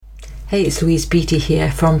Hey, it's Louise Beattie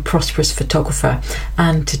here from Prosperous Photographer,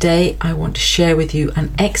 and today I want to share with you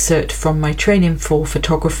an excerpt from my training for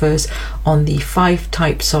photographers on the 5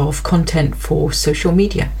 types of content for social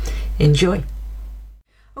media. Enjoy.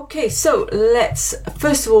 Okay, so let's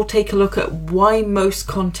first of all take a look at why most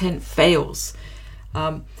content fails.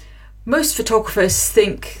 Most photographers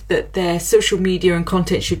think that their social media and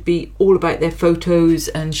content should be all about their photos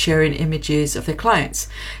and sharing images of their clients.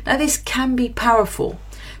 Now, this can be powerful,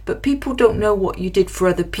 but people don't know what you did for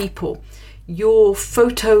other people. Your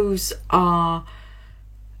photos are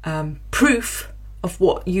proof of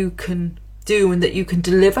what you can do and that you can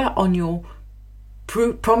deliver on your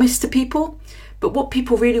promise to people. But what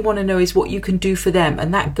people really want to know is what you can do for them,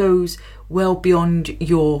 and that goes well beyond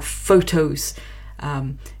your photos.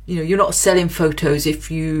 You're not selling photos.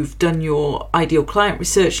 If you've done your ideal client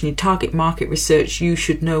research and your target market research, you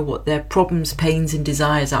should know what their problems, pains and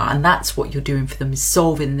desires are, and that's what you're doing for them, is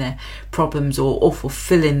solving their problems or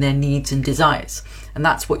fulfilling their needs and desires. And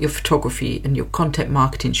that's what your photography and your content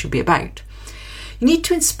marketing should be about. You need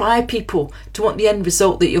to inspire people to want the end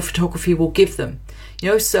result that your photography will give them.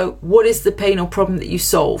 So what is the pain or problem that you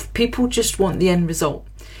solve? People just want the end result.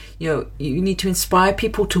 You need to inspire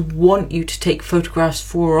people to want you to take photographs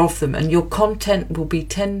for or of them, and your content will be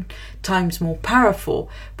 10 times more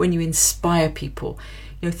powerful when you inspire people.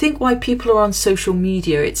 Think why people are on social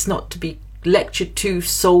media. It's not to be lectured to,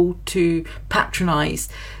 sold to,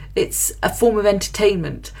 patronized. It's a form of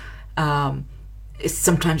entertainment.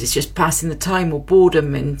 Sometimes it's just passing the time or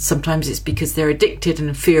boredom, and sometimes it's because they're addicted and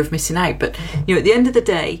in fear of missing out. But at the end of the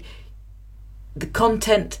day, the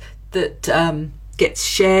content that gets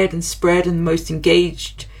shared and spread and the most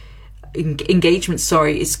engagement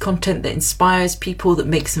is content that inspires people, that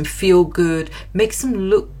makes them feel good, makes them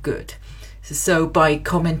look good. So by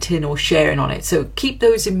commenting or sharing on it. So keep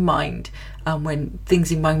those in mind when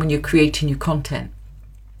you're creating your content.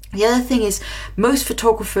 The other thing is, most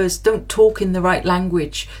photographers don't talk in the right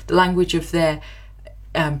language, the language of their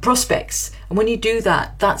prospects. And when you do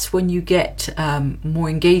that, that's when you get more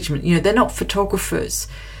engagement. They're not photographers.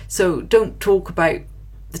 So don't talk about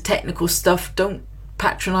the technical stuff. Don't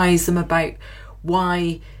patronize them about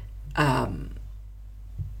why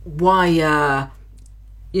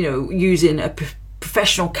using a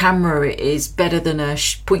professional camera is better than a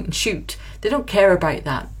point and shoot. They don't care about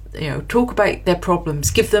that. Talk about their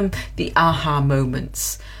problems. Give them the aha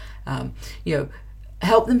moments.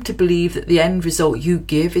 Help them to believe that the end result you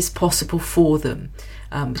give is possible for them,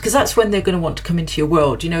 because that's when they're going to want to come into your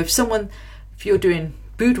world. If you're doing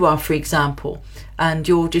boudoir, for example, and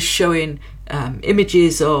you're just showing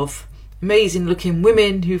images of amazing looking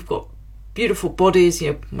women who've got beautiful bodies.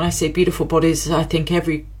 When I say beautiful bodies, I think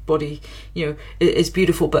every body is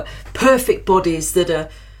beautiful, but perfect bodies that are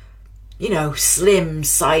slim,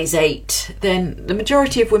 size 8, then the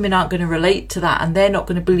majority of women aren't going to relate to that, and they're not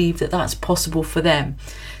going to believe that that's possible for them.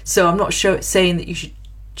 So I'm not saying that you should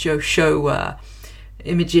show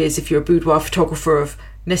images, if you're a boudoir photographer, of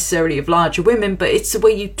necessarily of larger women, but it's the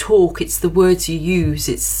way you talk, it's the words you use.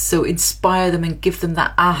 It's so inspire them and give them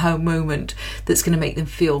that aha moment that's going to make them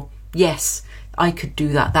feel, yes, I could do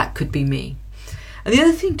that, that could be me. And the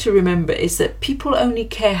other thing to remember is that people only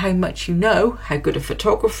care how much you know, how good a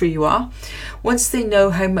photographer you are, once they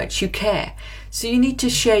know how much you care. So you need to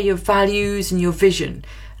share your values and your vision.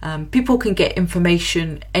 People can get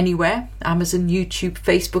information anywhere, Amazon, YouTube,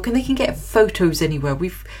 Facebook, and they can get photos anywhere.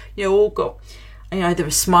 We've all got either a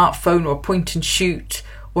smartphone or a point and shoot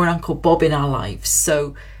or an Uncle Bob in our lives.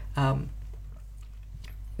 So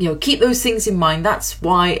keep those things in mind. That's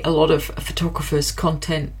why a lot of photographers'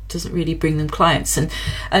 content doesn't really bring them clients.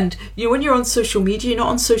 And when you're on social media, you're not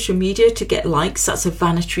on social media to get likes. That's a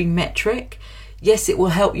vanity metric. Yes, it will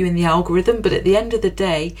help you in the algorithm, but at the end of the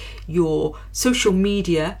day, your social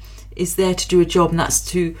media is there to do a job, and that's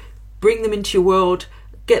to bring them into your world,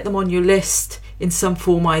 get them on your list in some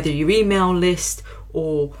form, either your email list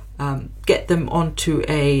or get them onto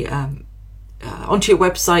your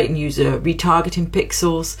website and use retargeting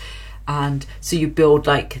pixels. And so you build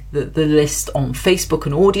like the list on Facebook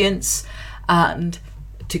and audience, and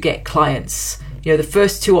to get clients. The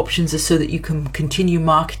first 2 options are so that you can continue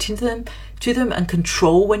marketing to them and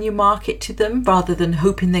control when you market to them, rather than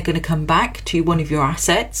hoping they're going to come back to one of your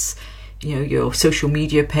assets, your social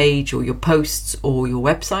media page or your posts or your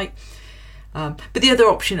website. But the other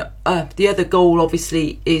option, the other goal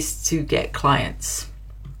obviously, is to get clients.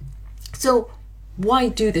 So why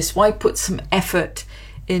do this? Why put some effort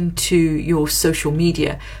into your social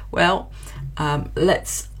media? Well,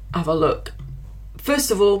 let's have a look. First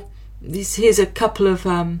of all, here's a couple of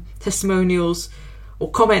testimonials or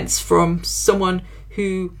comments from someone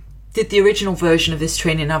who did the original version of this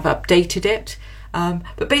training. I've updated it,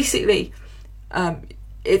 but basically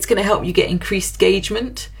it's going to help you get increased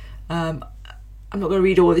engagement. I'm not going to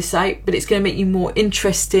read all this out, but it's going to make you more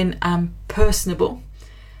interesting and personable,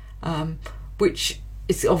 which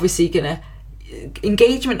is obviously going to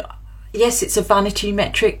engagement. Yes, it's a vanity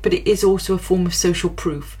metric, but it is also a form of social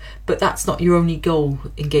proof. But that's not your only goal,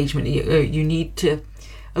 engagement. You need to,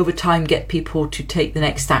 over time, get people to take the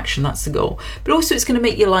next action. That's the goal. But also it's going to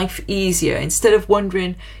make your life easier. Instead of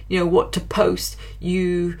wondering, what to post,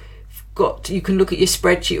 you can look at your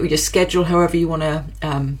spreadsheet or your schedule, however you want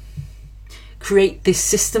to create this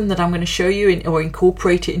system that I'm going to show you or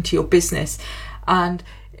incorporate it into your business. And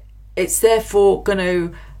it's therefore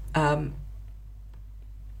going to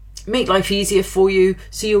make life easier for you,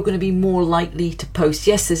 so you're going to be more likely to post.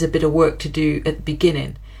 Yes, there's a bit of work to do at the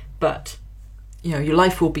beginning, but your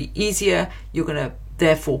life will be easier. You're going to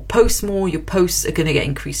therefore post more. Your posts are going to get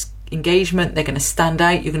increased engagement. They're going to stand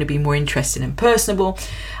out. You're going to be more interesting and personable,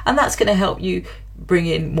 and that's going to help you bring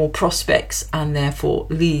in more prospects and therefore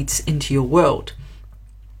leads into your world.